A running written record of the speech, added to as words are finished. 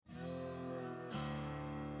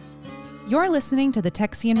You're listening to the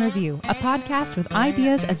Texian Review, a podcast with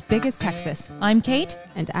ideas as big as Texas. I'm Kate.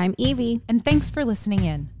 And I'm Evie. And thanks for listening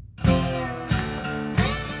in.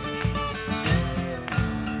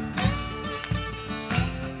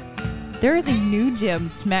 There is a new gym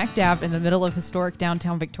smack dab in the middle of historic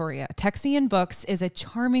downtown Victoria. Texian Books is a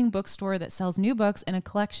charming bookstore that sells new books and a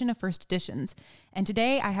collection of first editions. And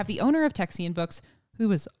today I have the owner of Texian Books, who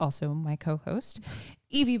is also my co-host,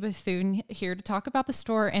 Evie Bethune, here to talk about the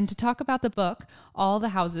store and to talk about the book, All the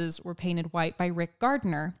Houses Were Painted White by Rick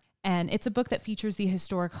Gardner. And it's a book that features the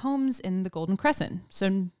historic homes in the Golden Crescent,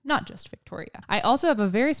 so not just Victoria. I also have a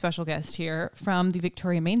very special guest here from the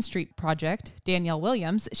Victoria Main Street Project, Danielle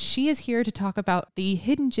Williams. She is here to talk about the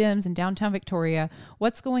hidden gems in downtown Victoria,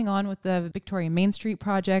 what's going on with the Victoria Main Street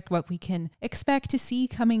Project, what we can expect to see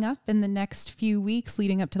coming up in the next few weeks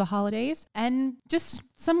leading up to the holidays, and just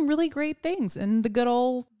some really great things in the good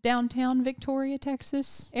old downtown Victoria,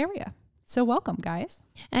 Texas area. So welcome, guys.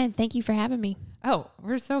 And thank you for having me. Oh,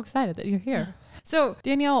 we're so excited that you're here. So,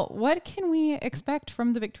 Danielle, what can we expect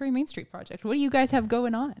from the Victoria Main Street Project? What do you guys have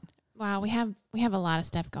going on? Wow, we have a lot of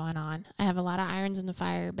stuff going on. I have a lot of irons in the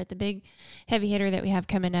fire, but the big heavy hitter that we have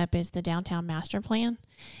coming up is the downtown master plan.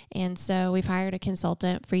 And so we've hired a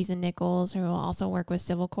consultant, Friesen Nichols, who will also work with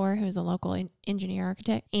Civil Corps, who's a local engineer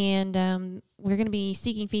architect. And we're going to be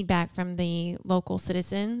seeking feedback from the local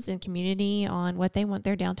citizens and community on what they want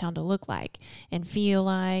their downtown to look like and feel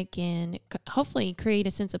like, and hopefully create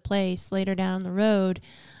a sense of place later down the road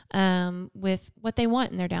with what they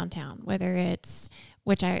want in their downtown, whether it's,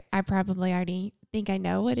 which I probably already think I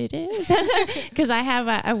know what it is because I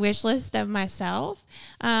have a wish list of myself.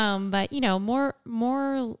 But, you know,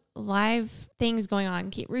 more live things going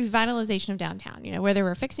on, revitalization of downtown, you know, whether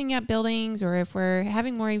we're fixing up buildings or if we're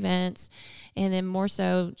having more events, and then more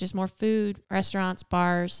so just more food, restaurants,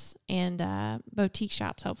 bars, and boutique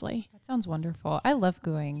shops, hopefully. That sounds wonderful. I love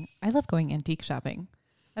going antique shopping.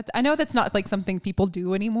 I know that's not like something people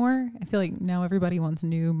do anymore. I feel like now everybody wants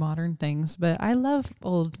new modern things, but I love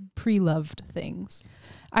old pre-loved things.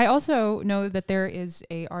 I also know that there is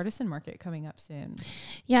a artisan market coming up soon.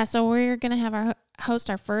 Yeah, so we're going to have host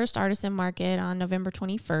our first artisan market on November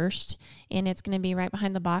 21st, and it's going to be right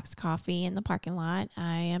behind the Box Coffee in the parking lot.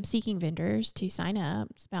 I am seeking vendors to sign up.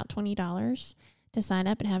 It's about $20 to sign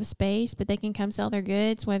up and have a space, but they can come sell their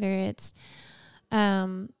goods, whether it's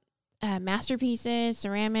masterpieces,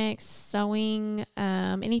 ceramics, sewing,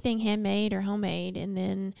 anything handmade or homemade. And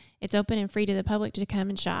then it's open and free to the public to come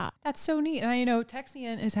and shop. That's so neat. And I know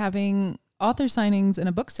Texian is having author signings and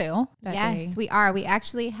a book sale that day. Yes, we are.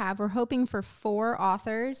 We're hoping for 4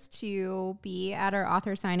 authors to be at our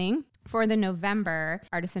author signing for the November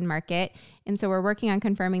artisan market. And so we're working on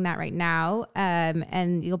confirming that right now.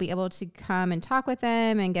 And you'll be able to come and talk with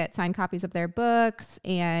them and get signed copies of their books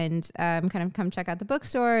and kind of come check out the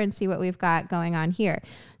bookstore and see what we've got going on here.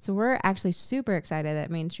 So we're actually super excited that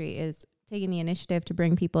Main Street is taking the initiative to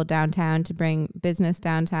bring people downtown, to bring business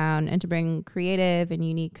downtown, and to bring creative and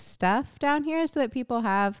unique stuff down here so that people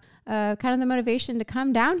have kind of the motivation to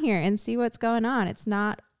come down here and see what's going on. It's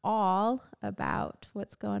not all about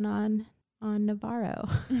what's going on Navarro.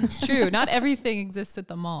 It's true. Not everything exists at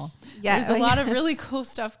the mall. Yeah, there's a lot of really cool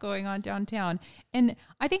stuff going on downtown. And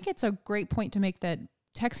I think it's a great point to make that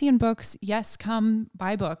Texian Books, yes, come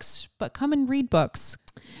buy books, but come and read books.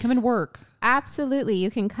 Come and work. Absolutely. You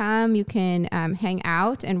can come, you can hang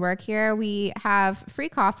out and work here. We have free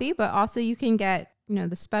coffee, but also you can get, you know,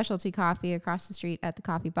 the specialty coffee across the street at the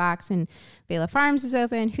Coffee Box. And Bela Farms is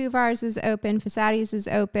open, Huvar's is open, Fasati's is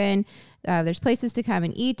open. There's places to come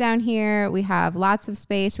and eat down here. We have lots of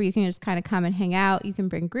space where you can just kind of come and hang out. You can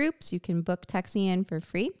bring groups. You can book Texian for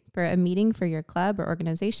free for a meeting for your club or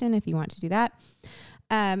organization if you want to do that.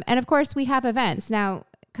 And of course, we have events. Now,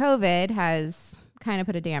 COVID has kind of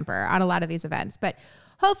put a damper on a lot of these events, but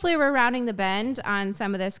hopefully we're rounding the bend on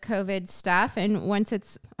some of this COVID stuff. And once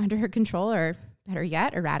it's under control, or better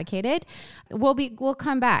yet, eradicated, we'll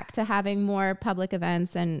come back to having more public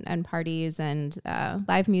events and parties and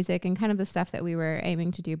live music and kind of the stuff that we were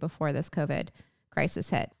aiming to do before this COVID crisis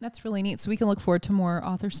hit. That's really neat. So we can look forward to more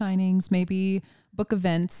author signings, maybe book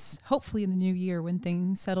events, hopefully in the new year when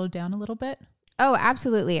things settle down a little bit. Oh,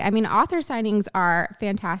 absolutely. I mean, author signings are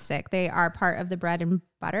fantastic. They are part of the bread and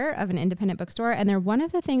butter of an independent bookstore. And they're one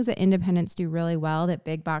of the things that independents do really well that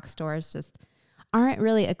big box stores just aren't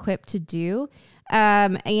really equipped to do.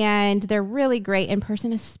 And they're really great in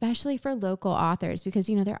person, especially for local authors, because,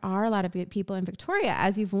 you know, there are a lot of people in Victoria,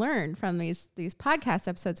 as you've learned from these podcast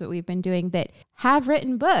episodes that we've been doing, that have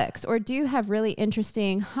written books or do have really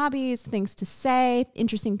interesting hobbies, things to say,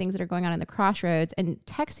 interesting things that are going on in the crossroads. And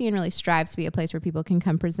Texian really strives to be a place where people can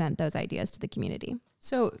come present those ideas to the community.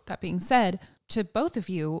 So that being said, to both of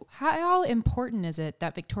you, how important is it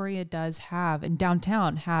that Victoria does have and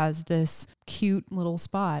downtown has this cute little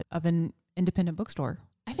spot of an independent bookstore?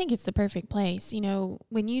 I think it's the perfect place. You know,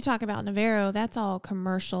 when you talk about Navarro, that's all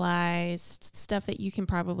commercialized stuff that you can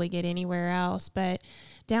probably get anywhere else. But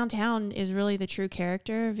downtown is really the true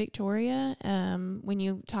character of Victoria. When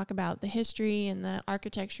you talk about the history and the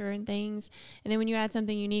architecture and things, and then when you add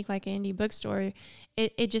something unique like an indie bookstore,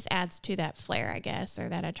 it just adds to that flair, I guess, or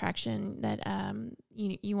that attraction that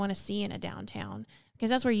you want to see in a downtown. Because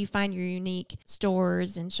that's where you find your unique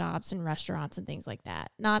stores and shops and restaurants and things like that.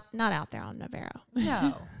 Not out there on Navarro.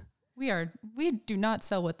 No, we do not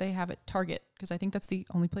sell what they have at Target, because I think that's the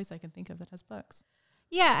only place I can think of that has books.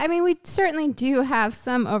 Yeah, I mean, we certainly do have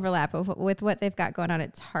some overlap with what they've got going on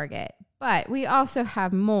at Target, but we also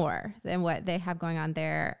have more than what they have going on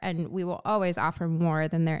there. And we will always offer more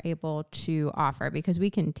than they're able to offer, because we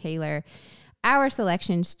can tailor our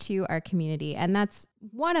selections to our community. And that's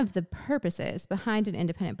one of the purposes behind an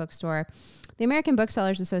independent bookstore. The American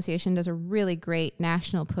Booksellers Association does a really great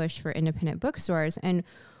national push for independent bookstores. And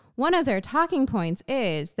one of their talking points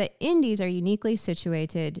is that indies are uniquely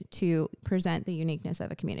situated to present the uniqueness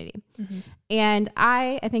of a community. Mm-hmm. And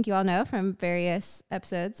I think you all know from various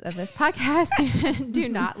episodes of this podcast, do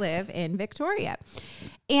not live in Victoria.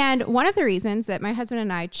 And one of the reasons that my husband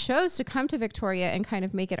and I chose to come to Victoria and kind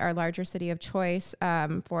of make it our larger city of choice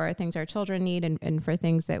for things our children need and for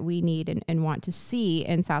things that we need and want to see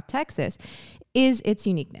in South Texas is its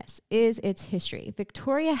uniqueness, is its history.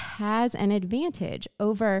 Victoria has an advantage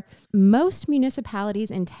over most municipalities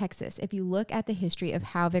in Texas. If you look at the history of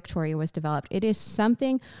how Victoria was developed, it is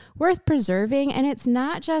something worth preserving. And it's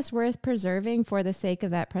not just worth preserving for the sake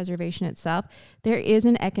of that preservation itself. There is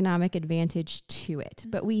an economic advantage to it,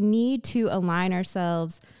 but we need to align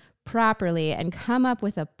ourselves properly and come up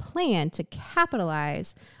with a plan to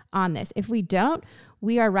capitalize on this. If we don't,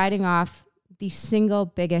 we are writing off the single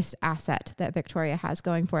biggest asset that Victoria has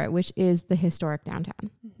going for it, which is the historic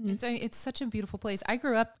downtown. Mm-hmm. It's such a beautiful place. I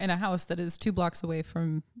grew up in a house that is 2 blocks away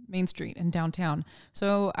from Main Street in downtown.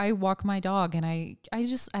 So I walk my dog and I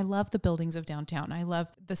love the buildings of downtown. I love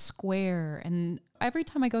the square, and every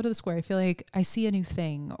time I go to the square, I feel like I see a new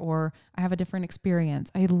thing or I have a different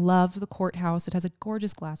experience. I love the courthouse. It has a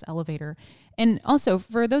gorgeous glass elevator. And also,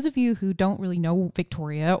 for those of you who don't really know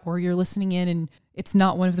Victoria, or you're listening in and it's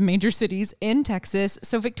not one of the major cities in Texas.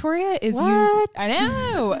 So Victoria is, I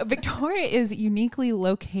know, Victoria is uniquely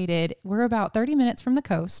located. We're about 30 minutes from the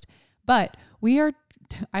coast, but we are,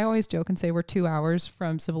 I always joke and say we're 2 hours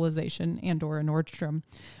from civilization and/or Nordstrom,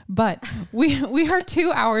 but we are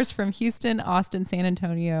 2 hours from Houston, Austin, San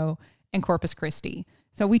Antonio, and Corpus Christi.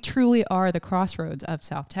 So we truly are the crossroads of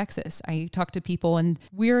South Texas. I talk to people and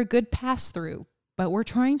we're a good pass through, but we're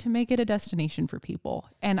trying to make it a destination for people.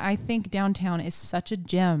 And I think downtown is such a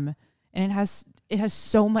gem, and it has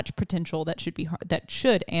so much potential that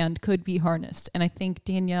should and could be harnessed. And I think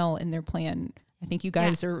Danielle and their plan, I think you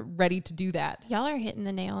guys are ready to do that. Y'all are hitting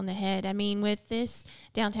the nail on the head. I mean, with this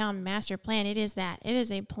downtown master plan, it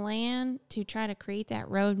is a plan to try to create that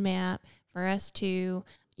roadmap for us to,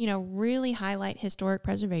 really highlight historic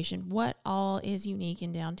preservation, what all is unique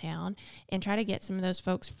in downtown, and try to get some of those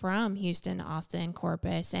folks from Houston, Austin,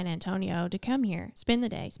 Corpus, San Antonio to come here, spend the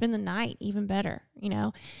day, spend the night, even better,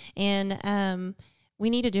 and we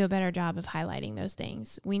need to do a better job of highlighting those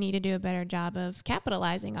things. We need to do a better job of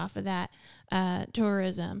capitalizing off of that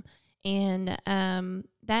tourism, and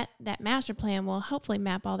that master plan will hopefully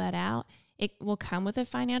map all that out. It will come with a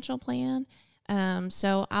financial plan.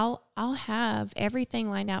 So I'll have everything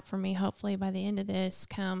lined out for me, hopefully by the end of this,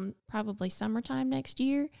 come probably summertime next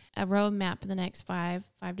year, a roadmap for the next 5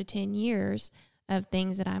 to 10 years of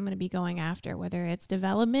things that I'm going to be going after, whether it's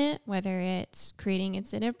development, whether it's creating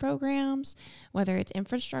incentive programs, whether it's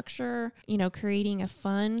infrastructure, creating a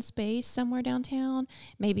fun space somewhere downtown,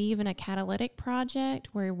 maybe even a catalytic project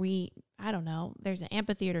where there's an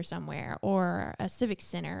amphitheater somewhere or a civic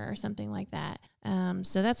center or something like that.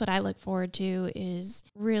 So that's what I look forward to, is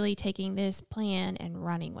really taking this plan and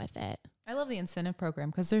running with it. I love the incentive program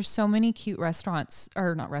because there's so many cute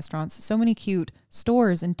so many cute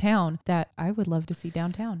stores in town that I would love to see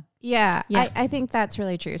downtown. Yeah. I think that's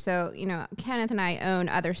really true. So, Kenneth and I own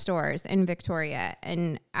other stores in Victoria.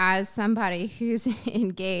 And as somebody who's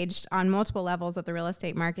engaged on multiple levels of the real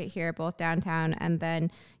estate market here, both downtown and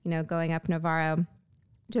then, going up Navarro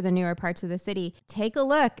to the newer parts of the city, take a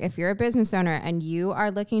look. If you're a business owner and you are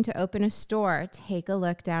looking to open a store, take a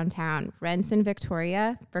look downtown. Rents in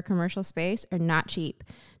Victoria for commercial space are not cheap.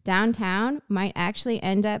 Downtown might actually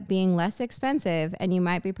end up being less expensive, and you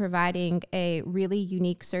might be providing a really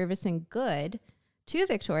unique service and good to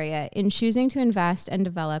Victoria in choosing to invest and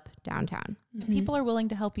develop downtown. Mm-hmm. People are willing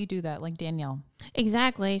to help you do that, like Danielle.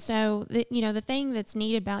 Exactly. So, the thing that's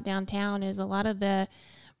neat about downtown is a lot of the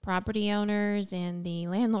property owners and the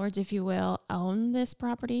landlords, if you will, own this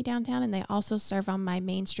property downtown, and they also serve on my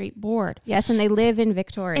Main Street board. Yes, and they live in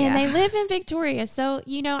Victoria. So,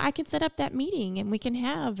 I can set up that meeting and we can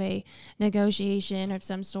have a negotiation of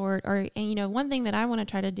some sort. One thing that I want to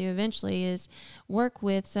try to do eventually is work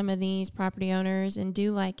with some of these property owners and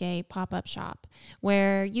do like a pop-up shop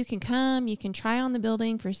where you can come, you can try on the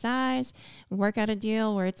building for size, work out a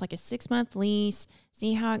deal where it's like a 6-month lease,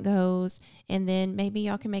 see how it goes, and then maybe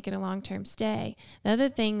y'all can make it a long-term stay. The other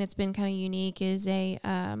thing that's been kind of unique is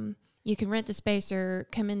you can rent the space or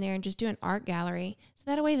come in there and just do an art gallery. So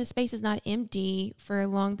that way the space is not empty for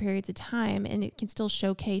long periods of time and it can still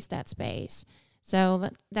showcase that space. So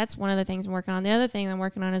that's one of the things I'm working on. The other thing I'm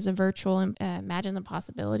working on is a virtual Imagine the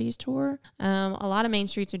Possibilities tour. A lot of main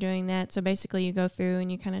streets are doing that. So basically you go through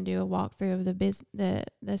and you kind of do a walkthrough of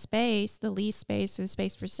the space, the lease space or the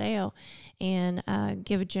space for sale, and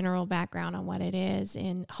give a general background on what it is.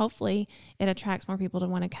 And hopefully it attracts more people to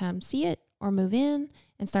want to come see it or move in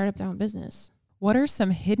and start up their own business. What are some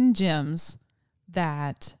hidden gems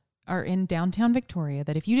that are in downtown Victoria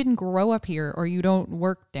that if you didn't grow up here or you don't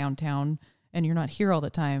work downtown and you're not here all the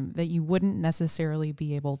time, that you wouldn't necessarily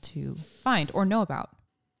be able to find or know about?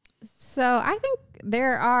 So I think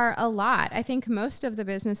there are a lot. I think most of the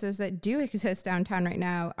businesses that do exist downtown right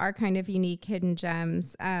now are kind of unique hidden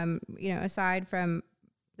gems. Aside from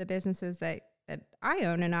the businesses that I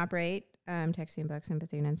own and operate, Texian Books and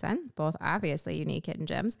Bethune & Son, both obviously unique hidden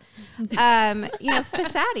gems.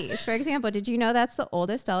 Fasadi's, for example, did you know that's the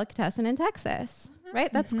oldest delicatessen in Texas?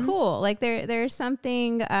 Right? That's cool. Like there's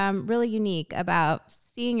something really unique about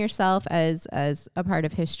seeing yourself as a part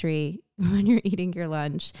of history when you're eating your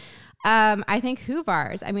lunch. I think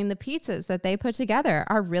Huvar's, the pizzas that they put together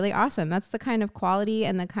are really awesome. That's the kind of quality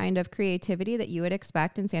and the kind of creativity that you would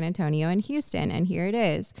expect in San Antonio and Houston. And here it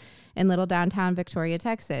is in little downtown Victoria,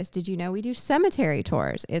 Texas. Did you know we do cemetery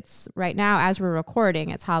tours? It's right now, as we're recording,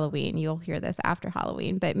 it's Halloween. You'll hear this after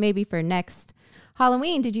Halloween, but maybe for next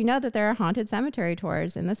Halloween, did you know that there are haunted cemetery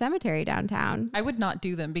tours in the cemetery downtown? I would not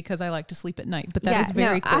do them because I like to sleep at night, but that is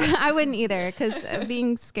very cool. I wouldn't either because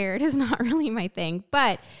being scared is not really my thing.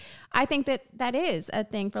 But I think that is a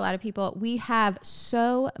thing for a lot of people. We have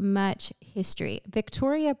so much history.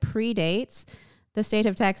 Victoria predates the state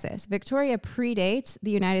of Texas. Victoria predates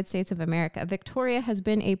the United States of America. Victoria has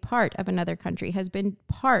been a part of another country, has been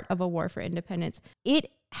part of a war for independence.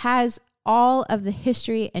 It has all of the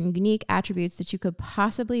history and unique attributes that you could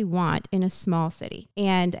possibly want in a small city.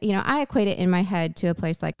 And, I equate it in my head to a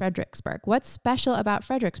place like Fredericksburg. What's special about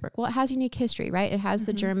Fredericksburg? Well, it has unique history, right? It has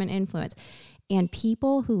the German influence. And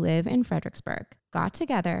people who live in Fredericksburg got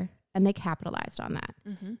together and they capitalized on that.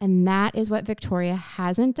 And that is what Victoria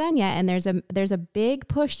hasn't done yet. And there's a big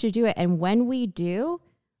push to do it. And when we do,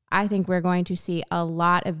 I think we're going to see a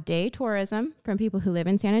lot of day tourism from people who live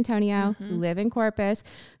in San Antonio, who live in Corpus,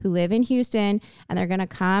 who live in Houston, and they're going to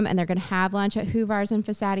come and they're going to have lunch at Huvar's and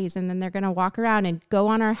Fasadi's, and then they're going to walk around and go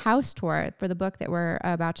on our house tour for the book that we're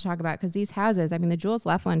about to talk about. Because these houses, the Jules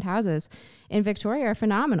Lefland houses in Victoria are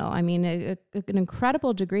phenomenal. An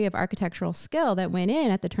incredible degree of architectural skill that went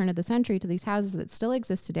in at the turn of the century to these houses that still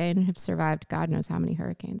exist today and have survived God knows how many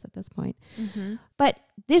hurricanes at this point. But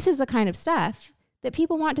this is the kind of stuff that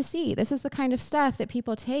people want to see. This is the kind of stuff that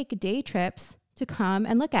people take day trips to come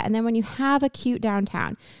and look at. And then when you have a cute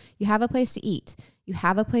downtown, you have a place to eat, you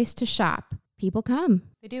have a place to shop, people come.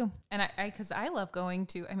 They do. And because I love going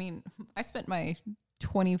to, I spent my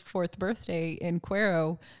 24th birthday in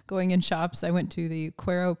Cuero going in shops. I went to the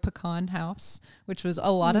Cuero Pecan House, which was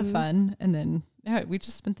a lot of fun. And then we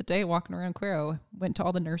just spent the day walking around Cuero, went to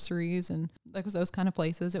all the nurseries and those kind of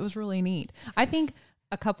places. It was really neat. I think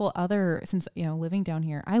a couple other, since, living down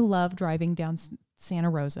here, I love driving down Santa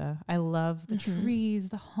Rosa. I love the trees,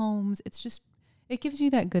 the homes. It's it gives you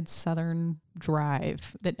that good Southern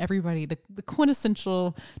drive that everybody, the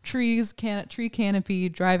quintessential tree canopy,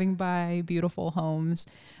 driving by beautiful homes.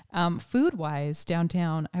 Food wise,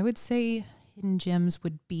 downtown, I would say hidden gems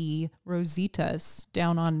would be Rosita's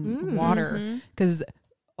down on Water, because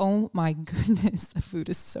oh my goodness, the food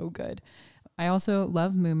is so good. I also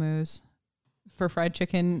love Moo-Moo's for fried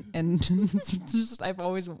chicken, and just I've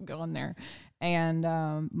always gone there.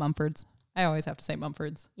 And Mumford's. I always have to say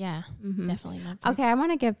Mumford's. Yeah, definitely Mumford's. Okay, I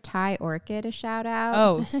want to give Thai Orchid a shout out.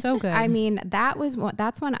 Oh, so good. I mean,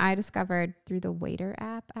 that's one I discovered through the Waiter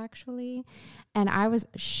app, actually. And I was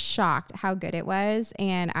shocked how good it was.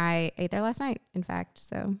 And I ate there last night, in fact.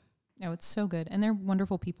 So, no, it's so good. And they're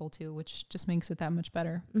wonderful people too, which just makes it that much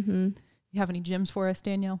better. mm-hmm. You have any gems for us,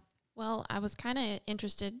 Danielle? Well, I was kind of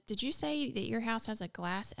interested. Did you say that your house has a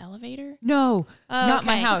glass elevator? No, not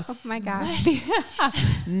my Okay. house. Oh my God.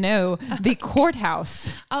 No, the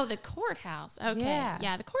courthouse. Oh, the courthouse. Okay. Yeah.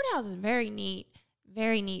 Yeah, the courthouse is very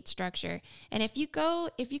neat structure. And if you go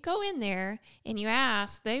in there and you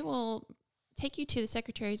ask, they will take you to the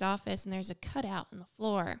secretary's office, and there's a cutout in the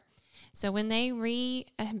floor. So when they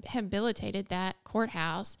rehabilitated that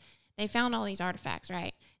courthouse, they found all these artifacts,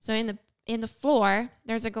 right? So in the floor,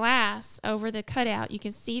 there's a glass over the cutout. You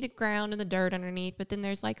can see the ground and the dirt underneath, but then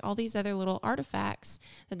there's like all these other little artifacts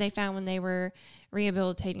that they found when they were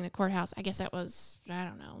rehabilitating the courthouse. I guess that was, I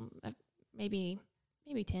don't know, maybe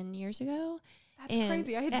 10 years ago. That's And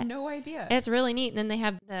crazy. I had no idea. It's really neat. And then they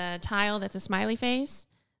have the tile that's a smiley face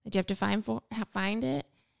that you have to find it.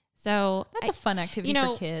 So That's a fun activity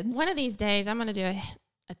for kids. One of these days, I'm going to do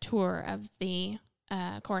a tour of the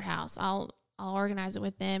courthouse. I'll organize it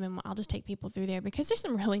with them, and I'll just take people through there because there's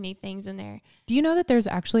some really neat things in there. Do you know that there's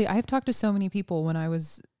actually, I've talked to so many people when I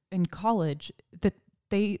was in college that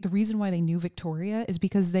the reason why they knew Victoria is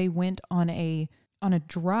because they went on a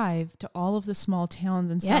drive to all of the small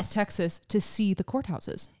towns in South Texas to see the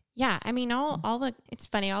courthouses. Yeah, I mean, it's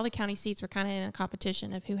funny, all the county seats were kind of in a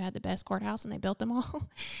competition of who had the best courthouse, and they built them all.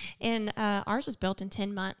 And ours was built in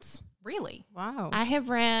 10 months. Really? Wow. I have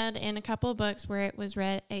read in a couple of books where it was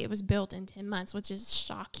built in 10 months, which is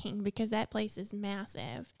shocking because that place is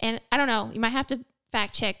massive. And I don't know, you might have to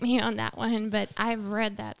fact check me on that one, but I've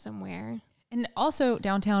read that somewhere. And also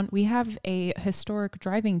downtown, we have a historic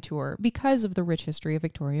driving tour because of the rich history of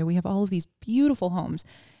Victoria. We have all of these beautiful homes.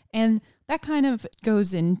 And that kind of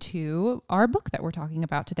goes into our book that we're talking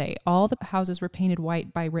about today. All the houses were painted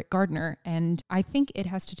white by Rick Gardner. And I think it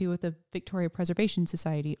has to do with the Victoria Preservation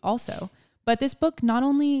Society also. But this book not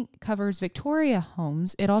only covers Victoria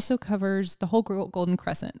homes, it also covers the whole Golden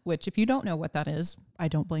Crescent, which if you don't know what that is, I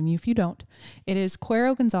don't blame you if you don't. It is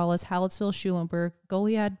Cuero, Gonzales, Hallettsville, Schulenburg,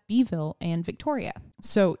 Goliad, Beeville, and Victoria.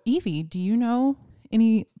 So Evie, do you know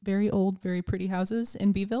any very old, very pretty houses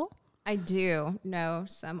in Beeville? I do know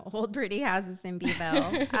some old pretty houses in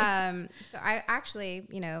Beeville. So I actually,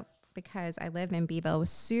 because I live in Beeville, was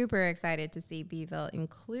super excited to see Beeville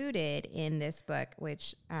included in this book,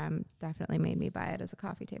 which definitely made me buy it as a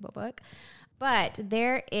coffee table book. But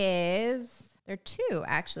there are two,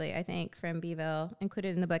 actually, I think, from Beeville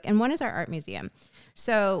included in the book. And one is our art museum.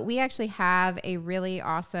 So we actually have a really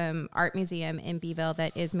awesome art museum in Beeville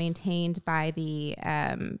that is maintained by the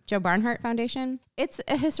Joe Barnhart Foundation. It's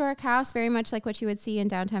a historic house, very much like what you would see in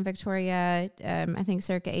downtown Victoria, I think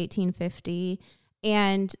circa 1850.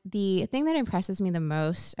 And the thing that impresses me the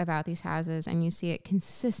most about these houses, and you see it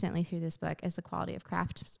consistently through this book, is the quality of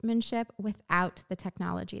craftsmanship without the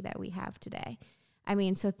technology that we have today. I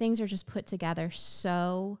mean, so things are just put together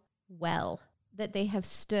so well that they have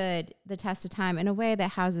stood the test of time in a way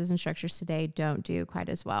that houses and structures today don't do quite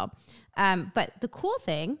as well. But the cool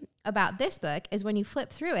thing about this book is when you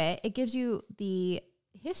flip through it, it gives you the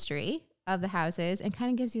history of the houses and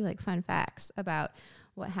kind of gives you like fun facts about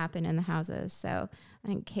what happened in the houses. So I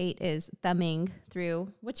think Kate is thumbing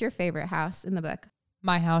through. What's your favorite house in the book?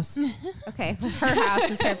 My house. Okay, her house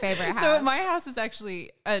is her favorite house. So my house is actually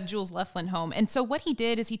a Jules Lefland home. And so what he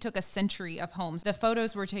did is he took a century of homes. The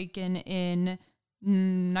photos were taken in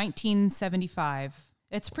 1975.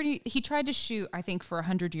 It's pretty, he tried to shoot, I think, for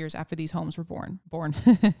 100 years after these homes were built.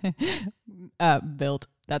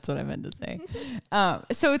 That's what I meant to say.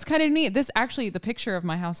 So it's kind of neat. This actually, the picture of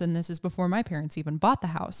my house in this is before my parents even bought the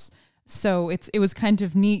house. So it was kind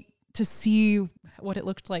of neat to see what it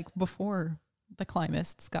looked like before the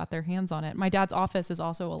Climists got their hands on it. My dad's office is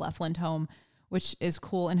also a Lefland home, which is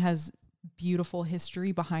cool and has beautiful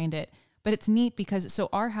history behind it. But it's neat because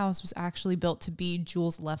our house was actually built to be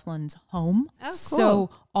Jules Lefland's home. Oh, cool. So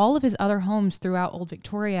all of his other homes throughout Old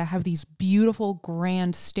Victoria have these beautiful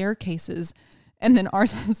grand staircases. And then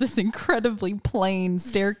ours has this incredibly plain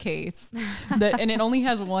staircase and it only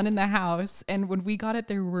has one in the house. And when we got it,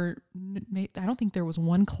 I don't think there was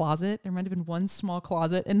one closet. There might've been one small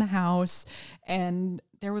closet in the house. And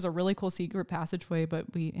there was a really cool secret passageway, but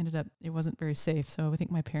it wasn't very safe. So I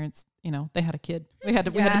think my parents, they had a kid. We had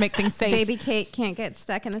to make things safe. Baby Kate can't get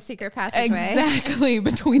stuck in the secret passageway. Exactly,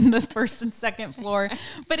 between the first and second floor.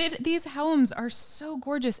 But these homes are so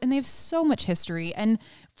gorgeous and they have so much history. And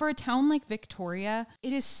for a town like Victoria,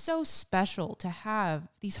 it is so special to have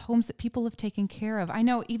these homes that people have taken care of. I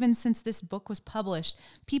know even since this book was published,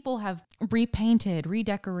 people have repainted,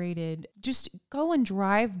 redecorated. Just go and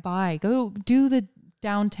drive by. Go do the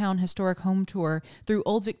downtown historic home tour through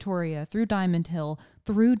Old Victoria, through Diamond Hill,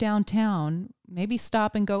 through downtown. Maybe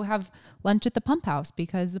stop and go have lunch at the Pump House,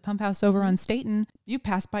 because the Pump House over on Staten, you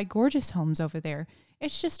pass by gorgeous homes over there.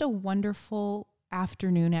 It's just a wonderful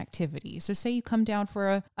afternoon activity. So say you come down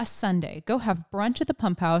for a Sunday, go have brunch at the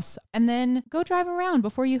Pump House, and then go drive around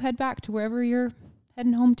before you head back to wherever you're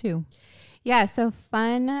heading home to. Yeah. So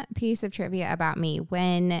fun piece of trivia about me.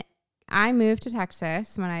 When I moved to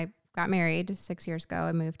Texas, when I got married 6 years ago,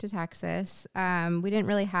 I moved to Texas. We didn't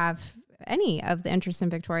really have any of the interest in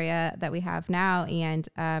Victoria that we have now. And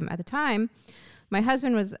at the time, my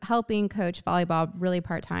husband was helping coach volleyball really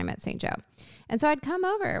part-time at St. Joe. And so I'd come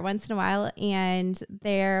over once in a while, and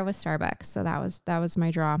there was Starbucks. So that was my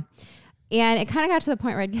draw. And it kind of got to the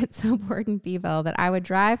point where I'd get so bored in Beeville that I would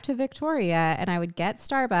drive to Victoria and I would get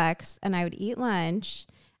Starbucks and I would eat lunch.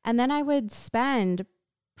 And then I would spend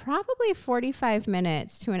probably 45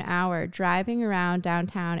 minutes to an hour driving around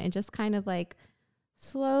downtown and just kind of like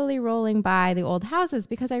slowly rolling by the old houses,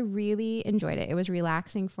 because I really enjoyed it. It was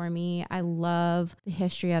relaxing for me. I love the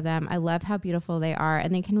history of them. I love how beautiful they are,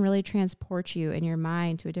 and they can really transport you in your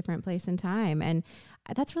mind to a different place and time. And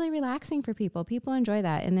that's really relaxing for people. People enjoy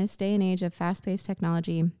that in this day and age of fast-paced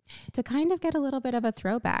technology, to kind of get a little bit of a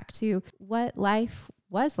throwback to what life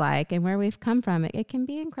was like and where we've come from. It can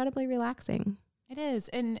be incredibly relaxing. It is.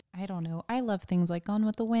 And I don't know, I love things like Gone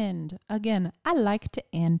with the Wind. Again, I like to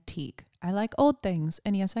antique. I like old things.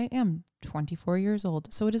 And yes, I am 24 years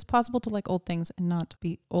old. So it is possible to like old things and not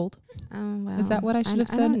be old. Oh, well. Is that what I should have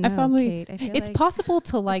said? I don't know, probably, Kate. I feel it's like possible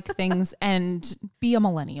to like things and be a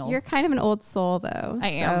millennial. you're kind of an old soul, though. I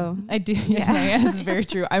am. I do. Yes, I am. It's very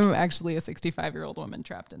true. I'm actually a 65-year-old woman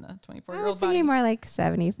trapped in a 24-year-old I was body. thinking more like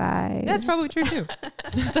 75. That's probably true too.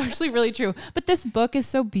 That's actually really true. But this book is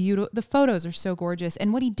so beautiful. The photos are so gorgeous.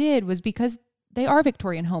 And what he did was, because they are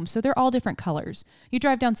Victorian homes, so they're all different colors. You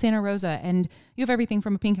drive down Santa Rosa and you have everything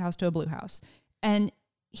from a pink house to a blue house. And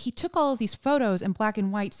he took all of these photos in black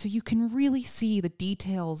and white so you can really see the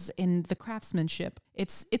details in the craftsmanship.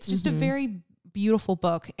 It's just a very beautiful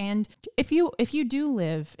book. And if you do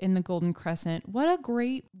live in the Golden Crescent, what a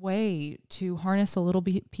great way to harness a little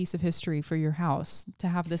piece of history for your house, to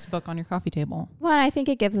have this book on your coffee table. Well, I think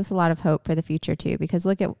it gives us a lot of hope for the future too, because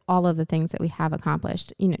look at all of the things that we have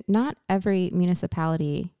accomplished. Not every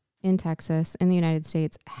municipality in Texas, in the United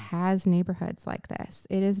States, has neighborhoods like this.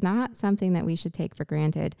 It is not something that we should take for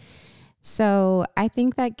granted. So I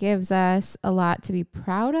think that gives us a lot to be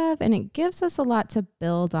proud of, and it gives us a lot to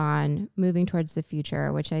build on moving towards the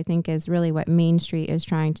future, which I think is really what Main Street is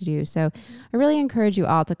trying to do. So I really encourage you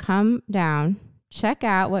all to come down, check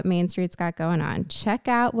out what Main Street's got going on, check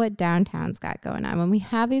out what downtown's got going on. When we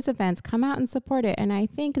have these events, come out and support it. And I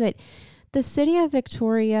think that the city of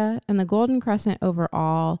Victoria and the Golden Crescent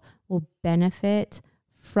overall will benefit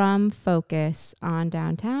from focus on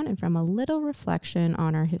downtown and from a little reflection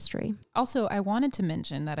on our history. Also, I wanted to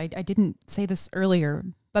mention that I didn't say this earlier,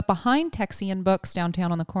 but behind Texian Books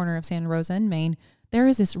downtown on the corner of Santa Rosa and Main, there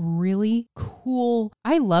is this really cool,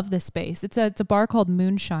 I love this space. It's a bar called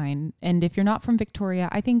Moonshine. And if you're not from Victoria,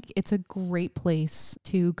 I think it's a great place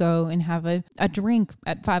to go and have a drink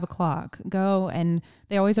at 5:00. Go, and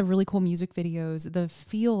they always have really cool music videos. The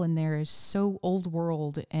feel in there is so old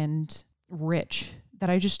world and rich that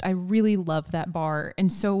I really love that bar.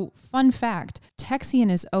 And so, fun fact, Texian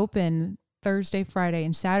is open Thursday, Friday,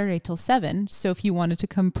 and Saturday till 7. So if you wanted to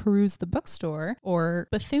come peruse the bookstore or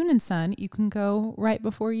Bethune and Son, you can go right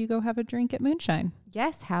before you go have a drink at Moonshine.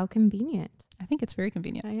 Yes, how convenient. I think it's very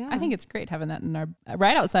convenient. Yeah. I think it's great having that in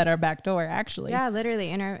right outside our back door, actually. Yeah, literally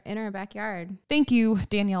in our backyard. Thank you,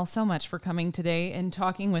 Danielle, so much for coming today and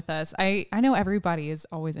talking with us. I know everybody is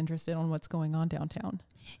always interested on what's going on downtown.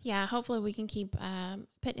 Yeah, hopefully we can keep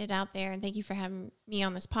putting it out there. And thank you for having me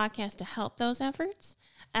on this podcast to help those efforts.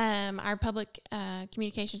 Our public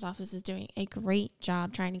communications office is doing a great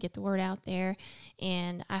job trying to get the word out there,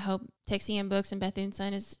 and I hope Texian Books and Bethune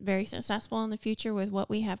Son is very successful in the future with what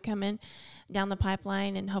we have coming down the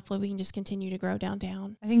pipeline, and hopefully we can just continue to grow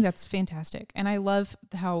downtown. I think that's fantastic. And I love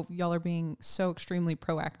how y'all are being so extremely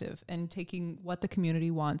proactive and taking what the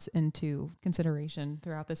community wants into consideration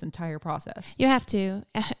throughout this entire process. You have to,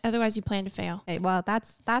 otherwise you plan to fail. Okay, well,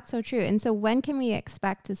 that's so true. And so when can we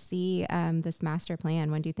expect to see this master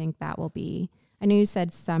plan? When do you think that will be? I know you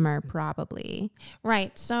said summer, probably.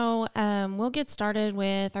 Right. So we'll get started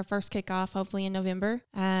with our first kickoff, hopefully in November.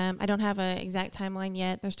 I don't have an exact timeline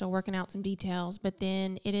yet. They're still working out some details, but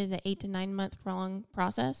then it is an 8 to 9 month long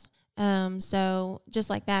process. So just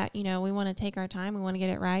like that, we want to take our time. We want to get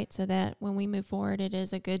it right so that when we move forward, it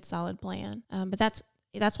is a good, solid plan. But that's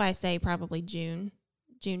why I say probably June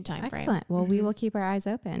time frame. Excellent. Well, we will keep our eyes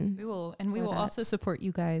open. We will also support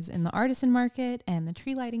you guys in the artisan market and the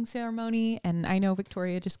tree lighting ceremony. And I know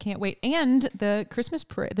Victoria just can't wait. And the Christmas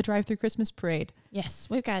parade, the drive-through Christmas parade. Yes,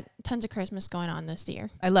 we've got tons of Christmas going on this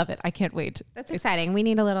year. I love it. I can't wait. That's exciting. We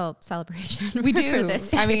need a little celebration. We do. For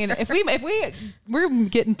this. I mean, if we're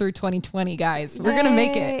getting through 2020, guys, we're going to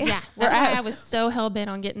make it. Yeah. That's why I was so hell-bent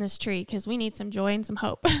on getting this tree, because we need some joy and some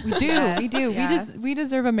hope. We do. Yes, we do. yes. We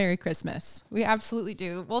deserve a Merry Christmas. We absolutely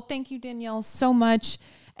do. Well, thank you, Danielle, so much.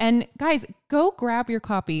 And guys, go grab your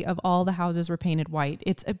copy of All the Houses Were Painted White.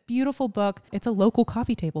 It's a beautiful book. It's a local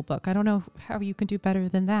coffee table book. I don't know how you can do better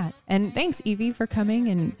than that. And thanks, Evie, for coming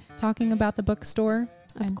and talking about the bookstore.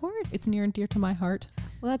 Of course. It's near and dear to my heart.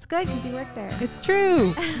 Well, that's good because you work there. It's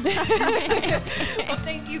true. Well,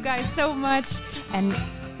 thank you guys so much. And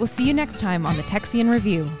we'll see you next time on the Texian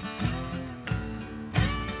Review.